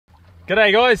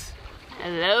G'day guys.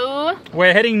 Hello.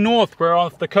 We're heading north. We're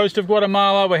off the coast of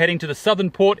Guatemala. We're heading to the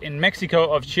southern port in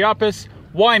Mexico of Chiapas.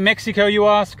 Why Mexico, you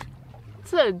ask?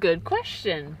 That's a good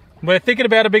question. We're thinking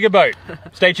about a bigger boat.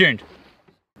 Stay tuned.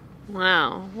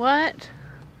 Wow, what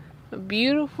a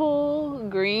beautiful,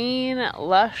 green,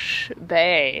 lush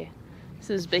bay. This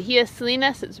is Bahia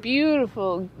Salinas. It's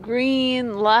beautiful,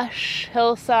 green, lush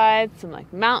hillsides, some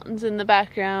like mountains in the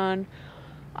background.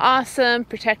 Awesome,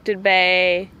 protected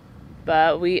bay.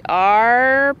 But we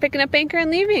are picking up anchor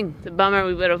and leaving. It's a bummer.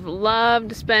 We would have loved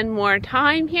to spend more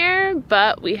time here,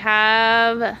 but we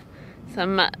have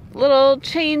some little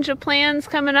change of plans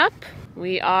coming up.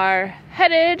 We are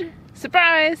headed,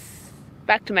 surprise,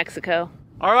 back to Mexico.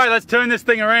 All right, let's turn this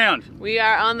thing around. We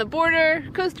are on the border.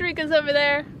 Costa Rica's over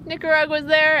there. Nicaragua's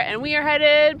there, and we are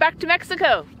headed back to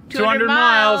Mexico. 200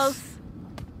 miles.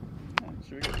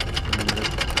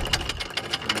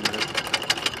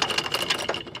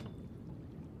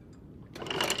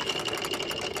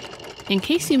 In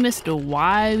case you missed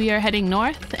why we are heading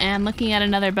north and looking at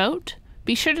another boat,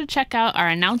 be sure to check out our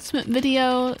announcement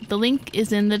video. The link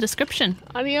is in the description.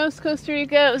 Adios, Costa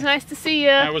Rica. It was nice to see you.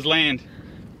 That was land.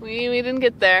 We didn't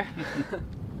get there.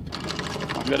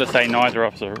 I've got to say, neither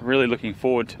of us are really looking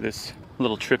forward to this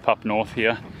little trip up north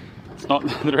here. It's not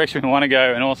the direction we want to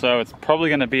go, and also it's probably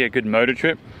going to be a good motor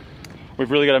trip.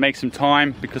 We've really got to make some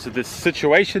time because of this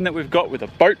situation that we've got with a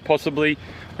boat, possibly.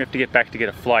 We have to get back to get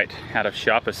a flight out of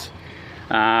Chiapas.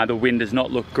 The wind does not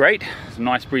look great. There's a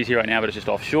nice breeze here right now, but it's just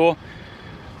offshore.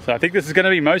 So I think this is going to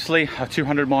be mostly a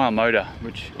 200-mile motor,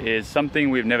 which is something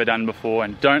we've never done before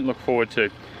and don't look forward to.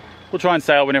 We'll try and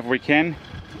sail whenever we can,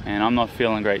 and I'm not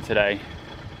feeling great today.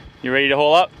 You ready to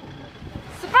haul up?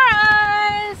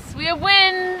 Surprise! We have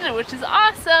wind, which is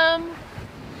awesome.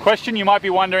 Question you might be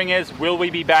wondering is, will we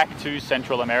be back to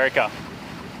Central America?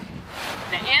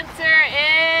 The answer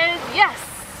is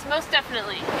yes, most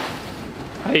definitely.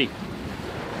 Hey,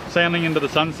 sailing into the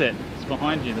sunset. It's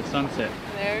behind you, the sunset.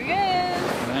 There he is.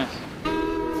 Look at that.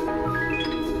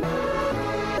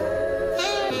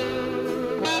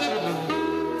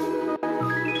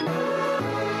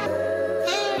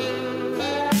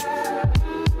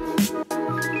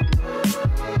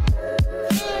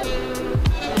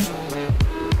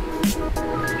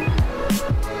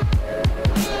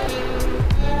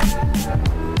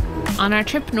 On our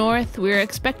trip north, we were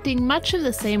expecting much of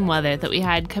the same weather that we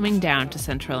had coming down to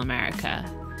Central America.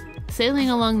 Sailing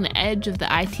along the edge of the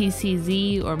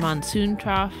ITCZ, or monsoon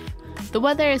trough, the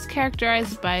weather is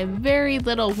characterized by very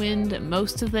little wind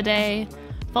most of the day,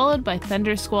 followed by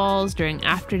thunder squalls during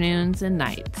afternoons and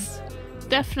nights.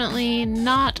 Definitely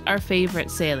not our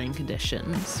favorite sailing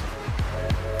conditions.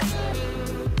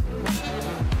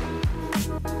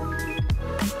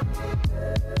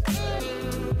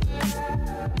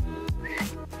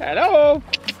 Hello!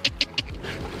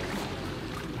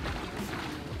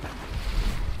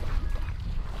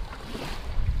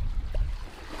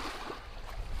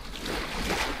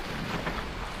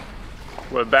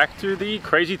 We're back to the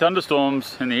crazy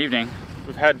thunderstorms in the evening.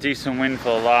 We've had decent wind for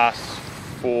the last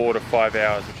 4 to 5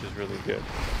 hours, which is really good.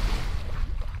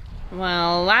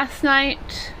 Well, last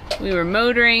night we were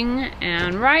motoring,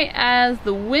 and right as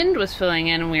the wind was filling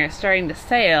in and we were starting to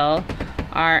sail,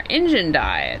 our engine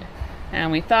died. And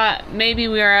we thought maybe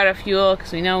we were out of fuel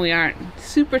because we know we aren't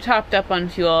super topped up on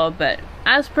fuel, but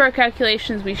as per our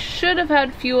calculations, we should have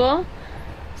had fuel.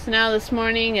 So now this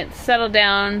morning it's settled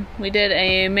down. We did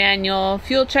a manual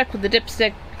fuel check with the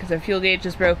dipstick because our fuel gauge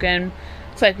is broken.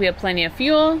 Looks like we have plenty of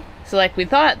fuel. So like we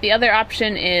thought, the other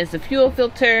option is the fuel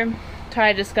filter.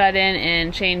 Ty just got in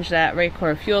and changed that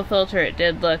Raycor fuel filter. It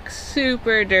did look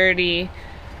super dirty.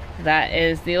 That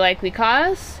is the likely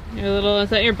cause. Is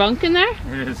that your bunk in there?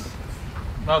 It is.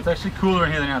 Well, it's actually cooler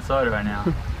in here than outside right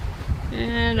now.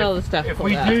 And all the stuff. If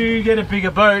we do get a bigger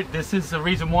boat, this is the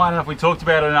reason why. I don't know if we talked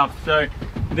about it enough. So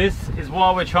this is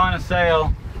why we're trying to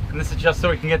sail, and this is just so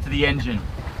we can get to the engine.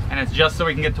 And it's just so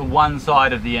we can get to one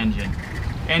side of the engine.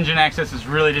 Engine access is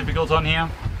really difficult on here,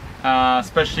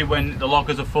 especially when the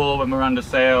lockers are full, when we're under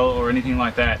sail or anything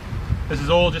like that. This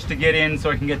is all just to get in so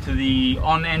we can get to the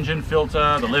on-engine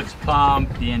filter, the lift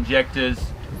pump, the injectors.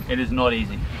 It is not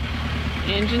easy.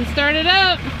 Engine started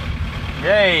up.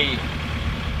 Yay!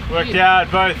 Worked out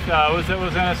both. What was I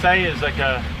going to say? Is like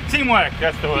a teamwork.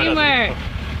 That's the word. Teamwork.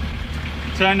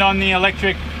 Turned on the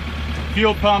electric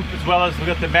fuel pump, as well as we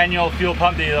got the manual fuel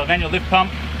pump, the manual lift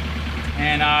pump,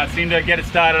 and seemed to get it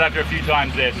started after a few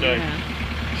times there. So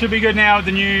should be good now with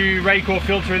the new Raycor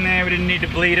filter in there. We didn't need to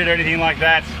bleed it or anything like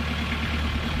that.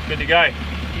 Good to go.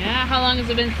 Yeah. How long has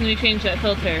it been since we changed that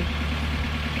filter?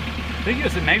 I think it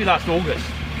was maybe last August.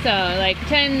 So like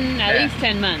 10, at least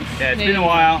 10 months. Yeah, it's been a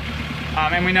while.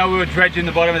 And we know we were dredging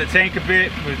the bottom of the tank a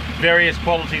bit with various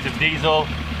qualities of diesel.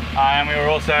 And we were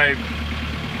also,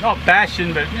 not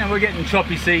bashing, but you know, we're getting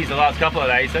choppy seas the last couple of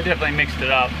days, so definitely mixed it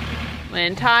up.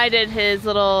 When Ty did his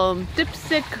little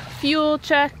dipstick fuel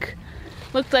check,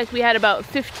 looked like we had about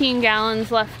 15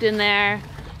 gallons left in there.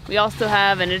 We also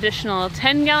have an additional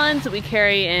 10 gallons that we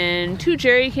carry in 2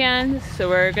 jerry cans, so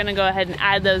we're gonna go ahead and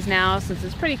add those now since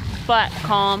it's pretty flat,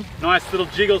 calm. Nice little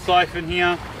jiggle siphon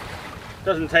here.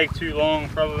 Doesn't take too long,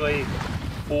 probably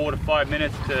 4 to 5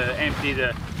 minutes to empty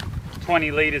the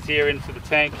 20 litres here into the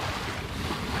tank.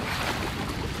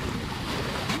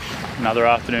 Another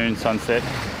afternoon sunset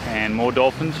and more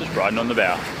dolphins just riding on the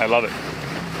bow. I love it.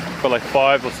 Got like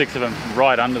 5 or 6 of them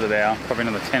right under the bow, probably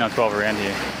another 10 or 12 around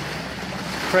here.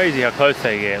 Crazy how close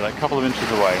they get, like a couple of inches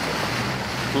away.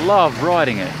 Love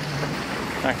riding it.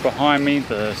 Back behind me,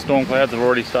 the storm clouds have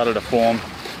already started to form.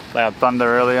 Loud thunder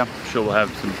earlier. I'm sure we'll have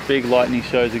some big lightning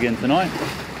shows again tonight.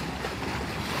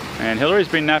 And Hillary's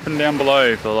been napping down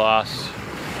below for the last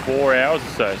 4 hours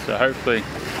or so hopefully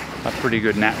a pretty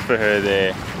good nap for her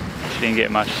there. She didn't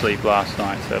get much sleep last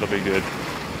night, so it'll be good.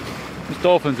 These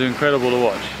dolphins are incredible to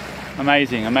watch.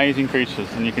 Amazing, amazing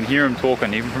creatures, and you can hear them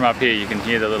talking. Even from up here, you can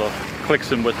hear the little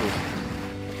clicks and whistles.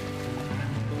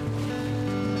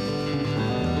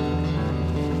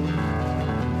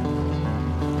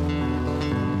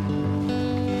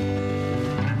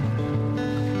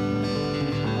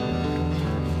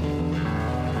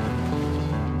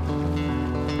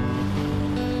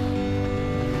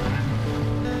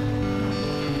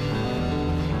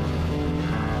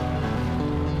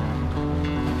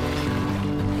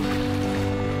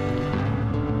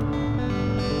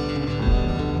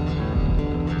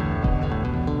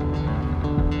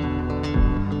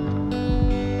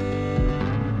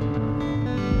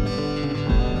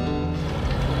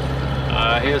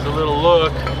 Here's a little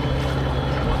look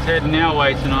what's heading our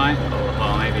way tonight.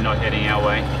 Well, maybe not heading our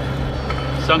way.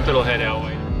 Something will head our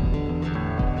way.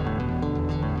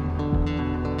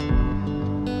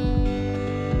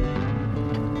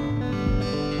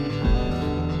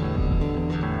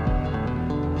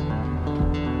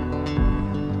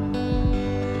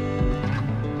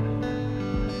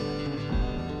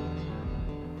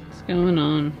 What's going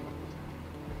on?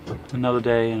 Another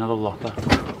day, another locker.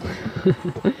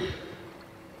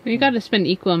 You got to spend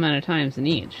equal amount of times in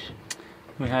each.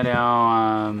 We had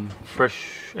our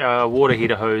water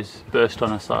heater hose burst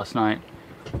on us last night,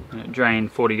 and it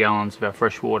drained 40 gallons of our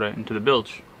fresh water into the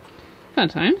bilge. Fun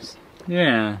times.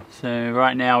 Yeah, so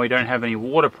right now we don't have any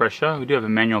water pressure. We do have a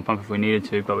manual pump if we needed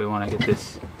to, but we want to get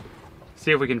this,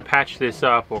 see if we can patch this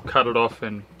up or cut it off,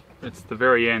 and it's the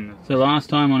very end. So last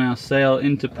time on our sail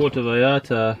into Puerto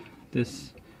Vallarta, this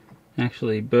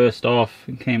actually burst off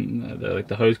and came, like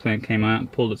the hose clamp came out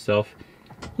and pulled itself.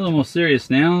 A little more serious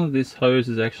now, this hose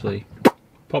is actually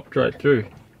popped right through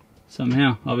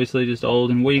somehow. Obviously just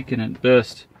old and weak, and it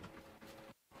burst.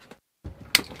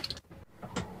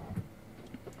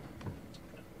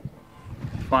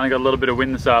 Finally got a little bit of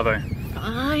wind this arvo.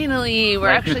 Finally, we're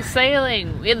actually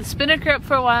sailing. We had the spinnaker up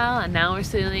for a while, and now we're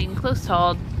sailing close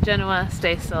hauled, Genoa,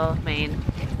 Staysail, Maine.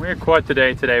 We had quite the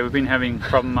day today. We've been having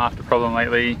problem after problem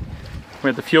lately. We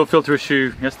had the fuel filter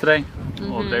issue yesterday,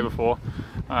 or the day before.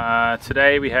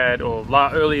 Today we had, or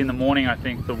early in the morning I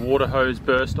think, the water hose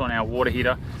burst on our water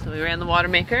heater. So we ran the water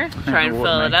maker, trying to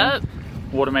fill it up.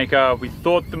 Water maker, we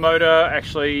thought the motor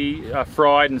actually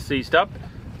fried and seized up,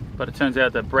 but it turns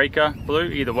out the breaker blew.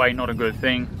 Either way, not a good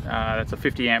thing. That's a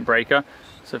 50 amp breaker,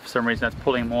 so for some reason that's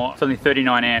pulling more. It's only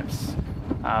 39 amps.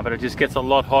 But it just gets a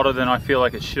lot hotter than I feel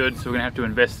like it should, so we're gonna have to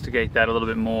investigate that a little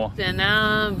bit more. And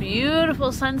now,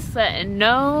 beautiful sunset and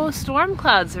no storm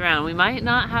clouds around. We might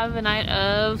not have a night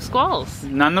of squalls.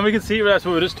 None that we can see. So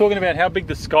we were just talking about how big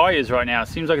the sky is right now. It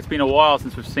seems like it's been a while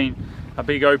since we've seen a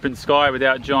big open sky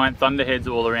without giant thunderheads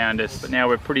all around us. But now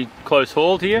we're pretty close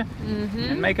hauled here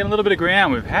and making a little bit of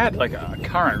ground. We've had like a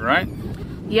current, right?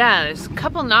 Yeah, there's a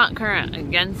couple knot current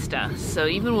against us, so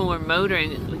even when we're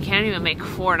motoring, we can't even make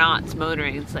 4 knots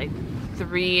motoring. It's like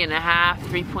 3.5,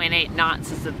 3.8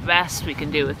 knots is the best we can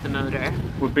do with the motor.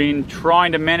 We've been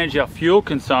trying to manage our fuel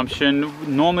consumption.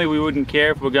 Normally we wouldn't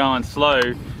care if we're going slow.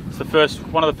 It's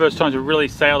one of the first times we really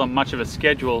sailed on much of a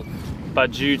schedule,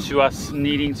 but due to us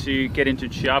needing to get into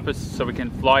Chiapas so we can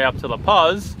fly up to La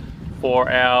Paz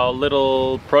for our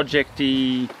little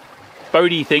projecty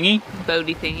boaty thingy. The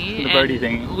boaty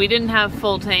thingy. We didn't have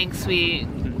full tanks. We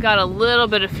got a little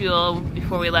bit of fuel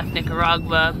before we left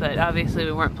Nicaragua, but obviously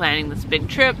we weren't planning this big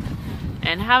trip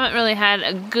and haven't really had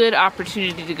a good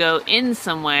opportunity to go in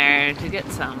somewhere to get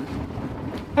some.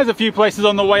 There's a few places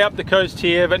on the way up the coast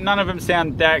here, but none of them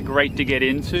sound that great to get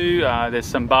into. There's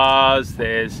some bars,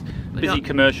 there's busy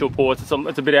commercial ports.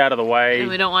 It's a bit out of the way. And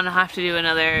we don't want to have to do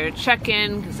another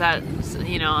check-in, because that's,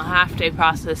 you know, a half-day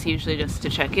process usually just to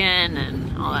check in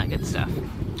and all that good stuff.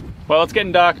 Well, it's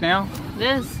getting dark now. It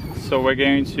is. So we're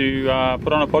going to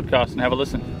put on a podcast and have a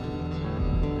listen.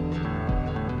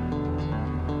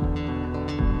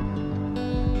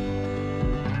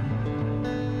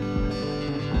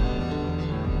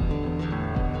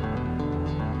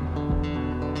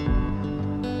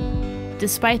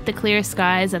 Despite the clear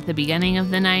skies at the beginning of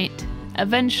the night,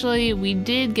 eventually we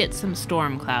did get some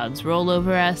storm clouds roll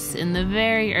over us in the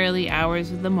very early hours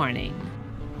of the morning.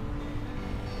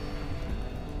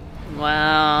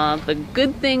 Well, the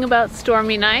good thing about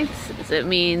stormy nights is it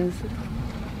means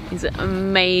these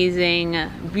amazing,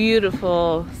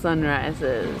 beautiful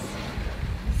sunrises.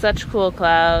 Such cool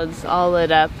clouds, all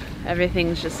lit up,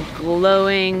 everything's just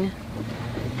glowing.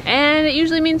 And it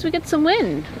usually means we get some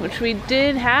wind, which we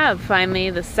did have finally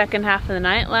the second half of the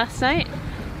night last night.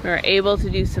 We were able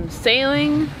to do some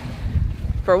sailing.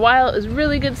 For a while it was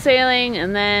really good sailing,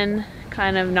 and then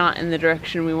kind of not in the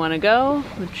direction we want to go,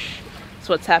 which is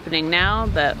what's happening now,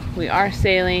 but we are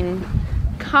sailing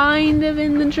kind of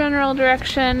in the general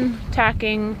direction,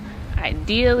 tacking.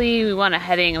 Ideally we want a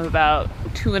heading of about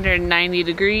 290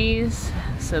 degrees,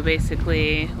 so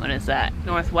basically, what is that,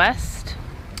 northwest?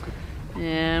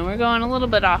 And we're going a little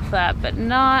bit off that, but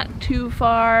not too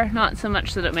far, not so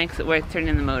much that it makes it worth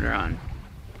turning the motor on.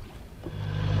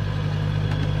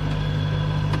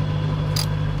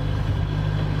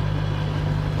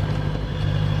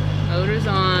 Motor's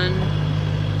on.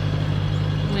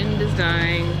 Wind is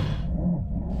dying.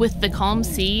 With the calm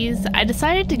seas, I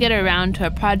decided to get around to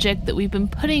a project that we've been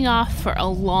putting off for a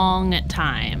long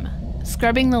time: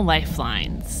 scrubbing the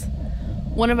lifelines.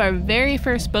 One of our very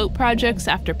first boat projects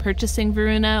after purchasing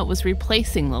Varuna was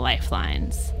replacing the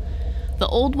lifelines. The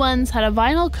old ones had a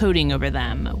vinyl coating over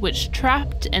them, which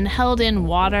trapped and held in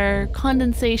water,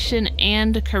 condensation,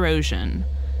 and corrosion.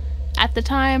 At the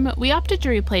time, we opted to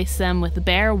replace them with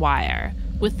bare wire,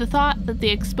 with the thought that the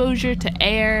exposure to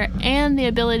air and the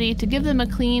ability to give them a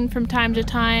clean from time to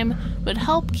time would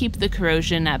help keep the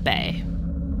corrosion at bay.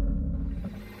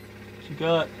 What you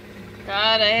got?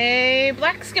 Got a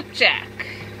black skipjack.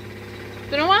 It's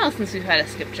been a while since we've had a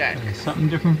skipjack. Something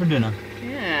different for dinner.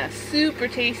 Yeah, super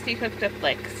tasty, cooked up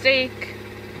like steak.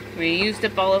 We used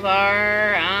up all of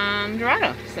our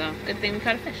Dorado, so good thing we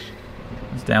caught a fish.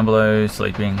 It's down below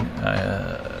sleeping.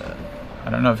 I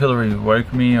don't know if Hillary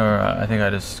woke me or I think I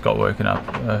just got woken up.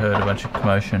 I heard a bunch of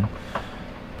commotion.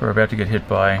 We're about to get hit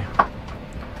by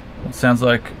what sounds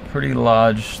like a pretty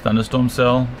large thunderstorm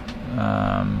cell.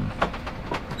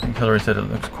 I think Hillary said it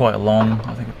looks quite long.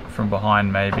 I think from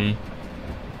behind maybe.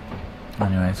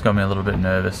 Anyway, it's got me a little bit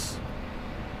nervous.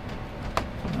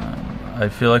 I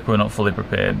feel like we're not fully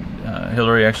prepared.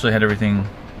 Hillary actually had everything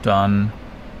done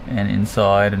and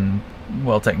inside and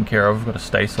well taken care of. We've got a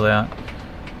staysail out.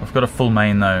 I've got a full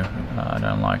main though. I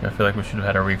don't like. I feel like we should have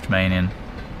had a reefed main in.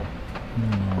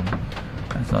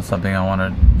 That's not something I want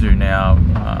to do now.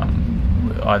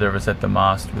 Either of us at the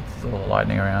mast with all the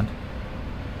lightning around.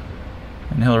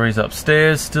 And Hillary's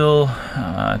upstairs still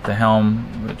at the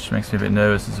helm, which makes me a bit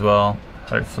nervous as well.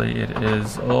 Hopefully it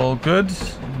is all good.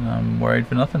 I'm worried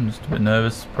for nothing, just a bit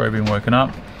nervous, probably been woken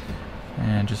up.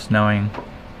 And just knowing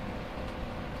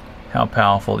how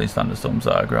powerful these thunderstorms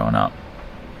are growing up.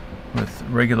 With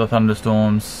regular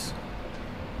thunderstorms,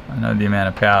 I know the amount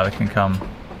of power that can come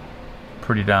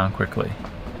pretty darn quickly.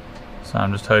 So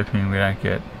I'm just hoping we don't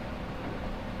get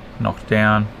knocked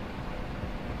down.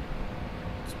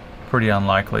 It's pretty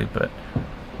unlikely, but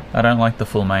I don't like the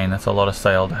full main. That's a lot of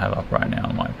sail to have up right now,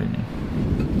 in my opinion.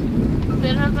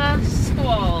 Bit of a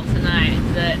squall tonight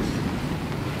that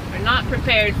we're not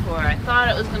prepared for. I thought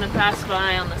it was going to pass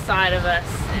by on the side of us,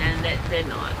 and it did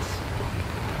not.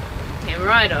 It came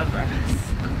right over us.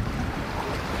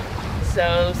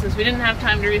 So since we didn't have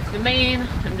time to reef the main,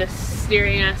 I'm just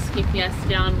steering us, keeping us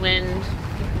downwind,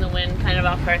 keeping the wind kind of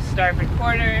off our starboard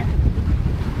quarter.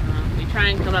 If we try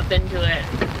and come up into it,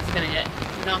 it's going to get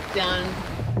knocked down.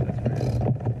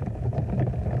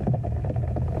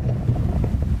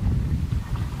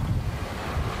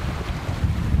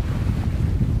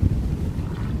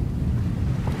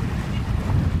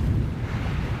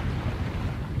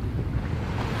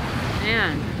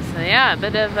 So yeah, a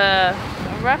bit of a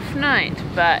rough night,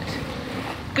 but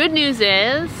good news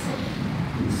is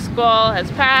squall has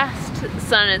passed, the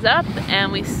sun is up,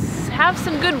 and we have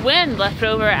some good wind left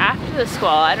over after the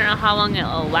squall. I don't know how long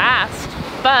it'll last,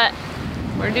 but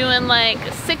We're doing like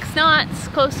 6 knots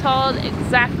close hauled,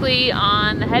 exactly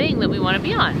on the heading that we want to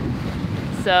be on.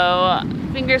 So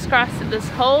fingers crossed that this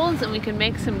holds and we can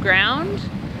make some ground.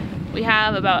 We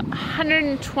have about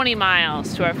 120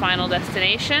 miles to our final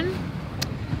destination.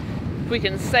 If we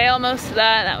can sail most of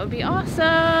that, that would be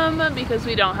awesome, because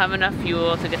we don't have enough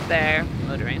fuel to get there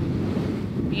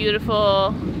motoring.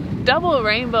 Beautiful double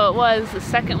rainbow it was. The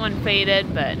second one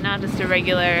faded, but not just a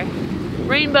regular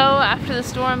rainbow after the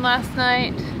storm last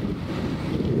night.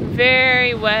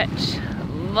 Very wet,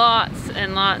 lots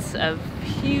and lots of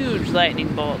huge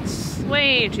lightning bolts,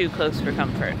 way too close for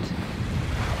comfort.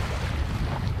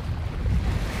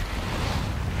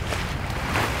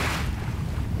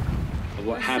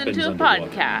 What Listen happens to a underwater.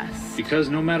 podcast. Because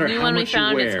no matter New how one we much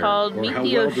found, you it's wear called or Meet how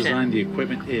the well Ocean. designed the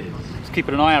equipment is, Just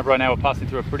keeping an eye out right now. We're passing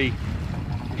through a pretty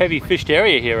heavy fished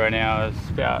area here right now. It's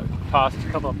about past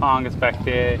a couple of pangas back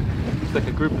there. It's like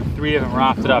a group of 3 of them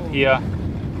rafted up here.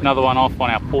 Another one off on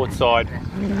our port side.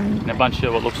 And a bunch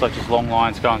of what looks like just long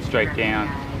lines going straight down.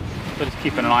 So just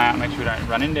keeping an eye out, make sure we don't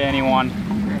run into anyone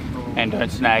and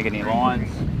don't snag any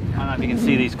lines. I don't know if you can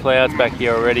see these clouds back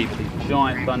here already, but these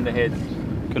giant thunderheads.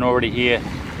 You can already hear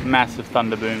massive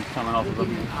thunder booms coming off of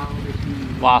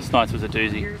them. Last night's was a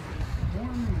doozy.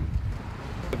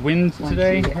 Wind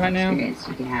today, right now.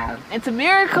 It's a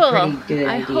miracle. I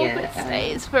idea hope it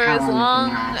stays for how as long long it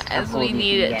can last, how as we cold you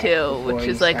need can it get to, before which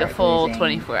you is like a start full losing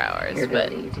 24 hours. your But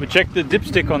ability to We checked the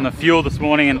dipstick on the fuel this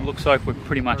morning and it looks like we're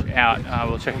pretty much out.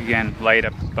 We'll check again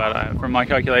later, but from my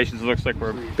calculations it looks like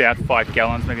we're about 5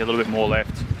 gallons, maybe a little bit more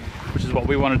left, which is what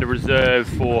we wanted to reserve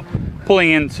for pulling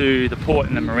into the port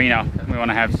in the marina. We want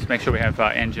to make sure we have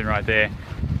our engine right there.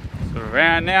 So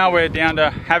around now we're down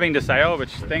to having to sail, which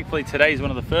thankfully today is one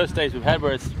of the first days we've had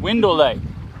where it's wind all day.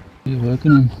 You're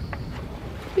working on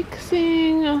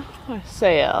fixing our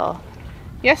sail.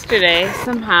 Yesterday,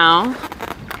 somehow,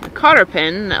 the cotter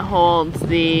pin that holds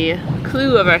the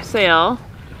clew of our sail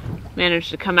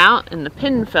managed to come out and the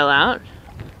pin fell out.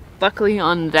 Luckily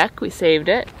on the deck we saved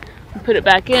it. We put it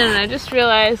back in and I just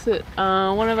realized that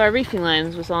one of our reefing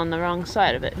lines was on the wrong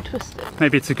side of it and twisted.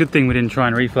 Maybe it's a good thing we didn't try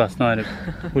and reef last night. It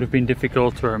would have been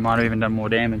difficult, or it might have even done more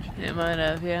damage. It might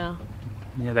have, yeah.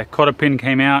 Yeah, that cotter pin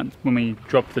came out when we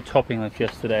dropped the topping lift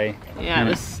yesterday. Yeah, it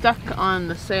was stuck on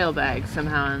the sail bag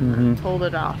somehow and pulled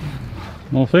it off.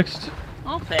 All fixed?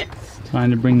 All fixed.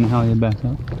 Trying to bring the halyard back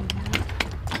up.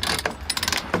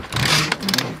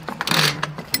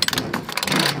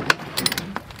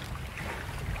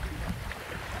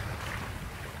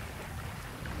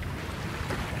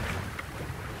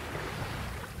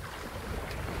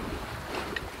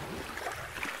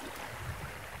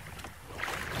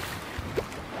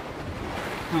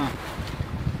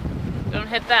 Don't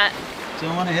hit that.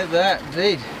 Don't want to hit that,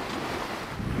 indeed.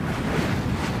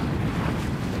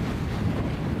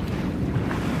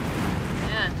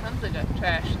 Yeah, tons of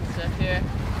trash and stuff here.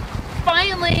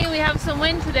 Finally, we have some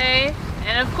wind today,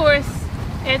 and of course,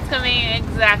 it's coming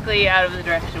exactly out of the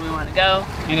direction we want to go.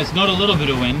 And it's not a little bit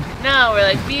of wind. No, we're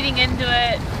like beating into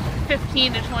it,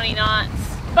 15 to 20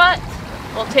 knots, but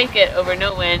we'll take it over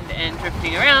no wind and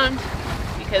drifting around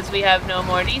because we have no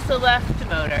more diesel left to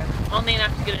motor. Only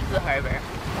enough to get into the harbor.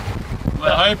 We're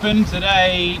hoping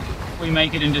today we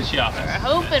make it into Chiapas. We're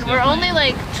hoping. We're only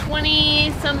like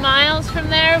 20 some miles from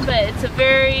there, but it's a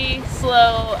very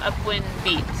slow upwind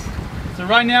beat. So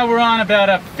right now we're on about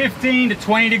a 15 to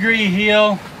 20 degree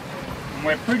heel. And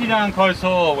we're pretty darn close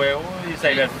haul. We're, what do you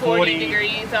say, about 40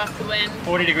 degrees off the wind.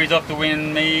 40 degrees off the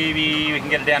wind, maybe we can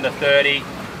get it down to 30.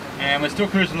 And we're still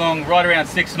cruising along right around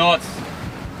 6 knots.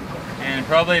 And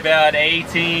probably about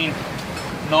 18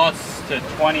 knots to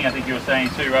 20, I think you were saying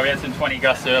too, right? We had some 20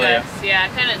 gusts earlier. Yes, yeah,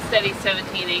 kind of steady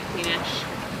 17, 18-ish.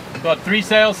 Got 3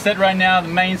 sails set right now, the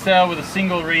main sail with a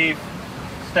single reef,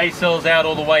 staysail's out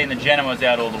all the way, and the Genoa's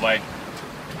out all the way.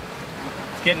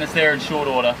 It's getting us there in short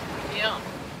order. Yeah.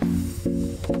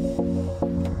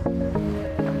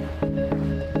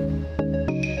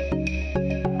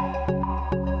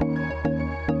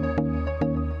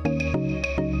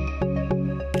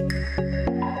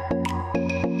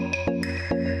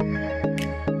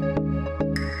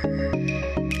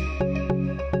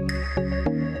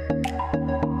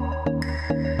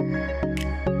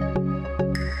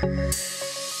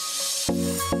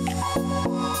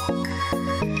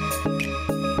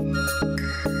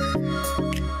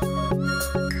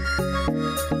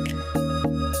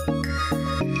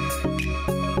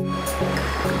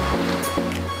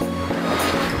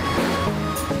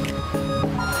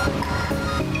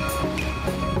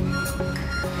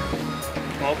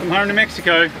 Welcome home to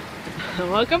Mexico.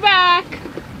 Welcome back.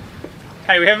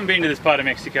 Hey, we haven't been to this part of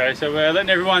Mexico, so we're letting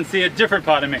everyone see a different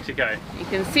part of Mexico. You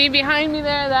can see behind me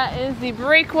there, that is the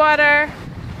breakwater.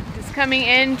 It's coming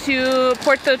into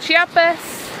Puerto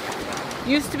Chiapas.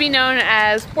 Used to be known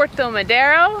as Puerto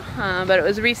Madero, but it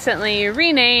was recently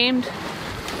renamed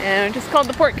and just called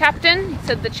the port captain. He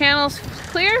said the channel's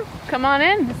clear, come on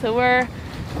in. So we're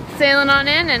sailing on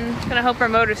in and gonna hope our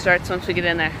motor starts once we get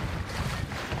in there.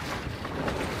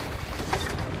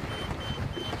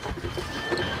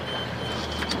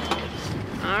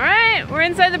 All right, we're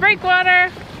inside the breakwater.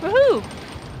 Woohoo!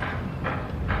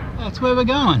 That's where we're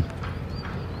going.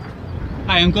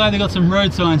 Hey, I'm glad they got some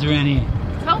road signs around here.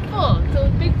 It's helpful. It's a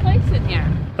big place in here.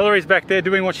 Hillary's back there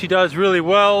doing what she does really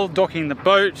well, docking the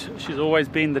boat. She's always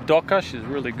been the docker. She's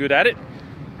really good at it.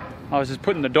 I was just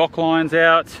putting the dock lines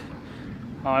out.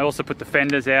 I also put the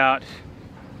fenders out.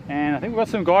 And I think we've got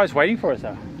some guys waiting for us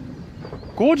though.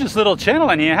 Gorgeous little channel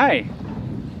in here, hey?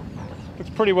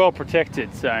 Looks pretty well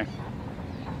protected, so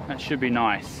that should be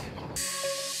nice.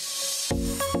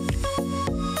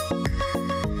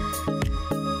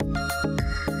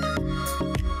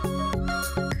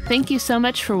 Thank you so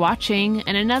much for watching,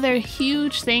 and another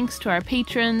huge thanks to our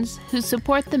patrons who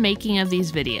support the making of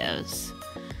these videos.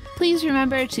 Please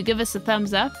remember to give us a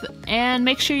thumbs up and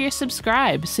make sure you're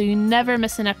subscribed so you never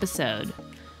miss an episode.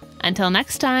 Until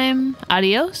next time,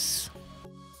 adios.